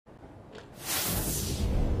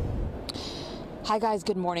Hi guys,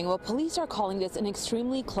 good morning. Well, police are calling this an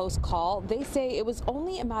extremely close call. They say it was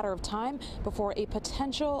only a matter of time before a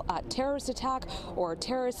potential terrorist attack or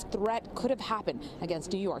terrorist threat could have happened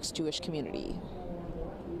against New York's Jewish community.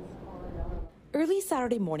 Early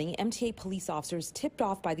Saturday morning, MTA police officers tipped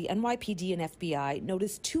off by the NYPD and FBI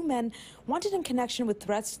noticed two men wanted in connection with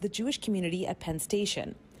threats to the Jewish community at Penn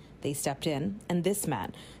Station. They stepped in, and this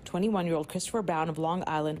man, 21-year-old Christopher Brown of Long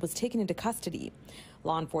Island, was taken into custody.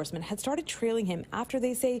 Law enforcement had started trailing him after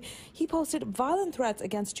they say he posted violent threats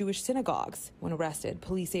against Jewish synagogues. When arrested,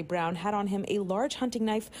 police say Brown had on him a large hunting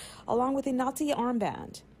knife along with a Nazi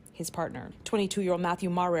armband. His partner, 22-year-old Matthew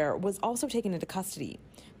Marer, was also taken into custody.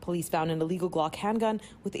 Police found an illegal Glock handgun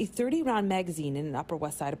with a 30-round magazine in an Upper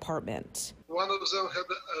West Side apartment. One of them had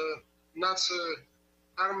a Nazi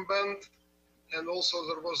armband, and also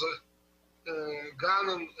there was a gun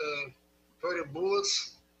and 30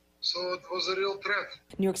 bullets. So it was a real threat.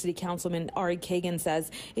 New York City Councilman Ari Kagan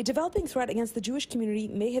says a developing threat against the Jewish community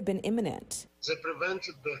may have been imminent. They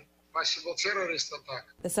prevented the possible terrorist attack.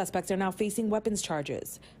 The suspects are now facing weapons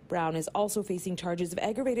charges. Brown is also facing charges of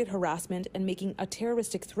aggravated harassment and making a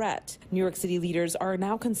terroristic threat. New York City leaders are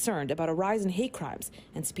now concerned about a rise in hate crimes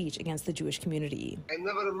and speech against the Jewish community. I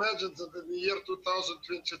never imagined that in the year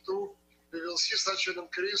 2022, we will see such an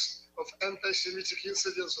increase of anti-Semitic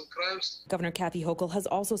incidents and crimes. Governor Kathy Hochul has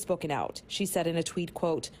also spoken out. She said in a tweet,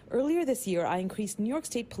 quote, "Earlier this year, I increased New York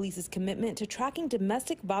State Police's commitment to tracking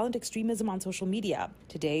domestic violent extremism on social media.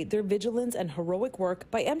 Today, their vigilance and heroic work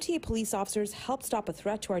by MTA police officers helped stop a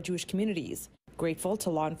threat to our Jewish communities. Grateful to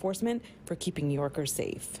law enforcement for keeping New Yorkers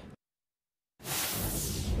safe."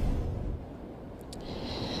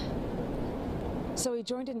 So a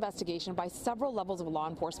joint investigation by several levels of law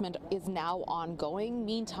enforcement is now ongoing.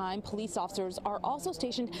 Meantime, police officers are also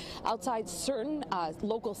stationed outside certain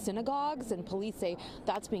local synagogues, and police say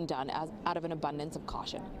that's being done out of an abundance of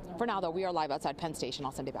caution. For now, though, we are live outside Penn Station.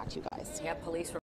 I'll send it back to you guys. Yeah, police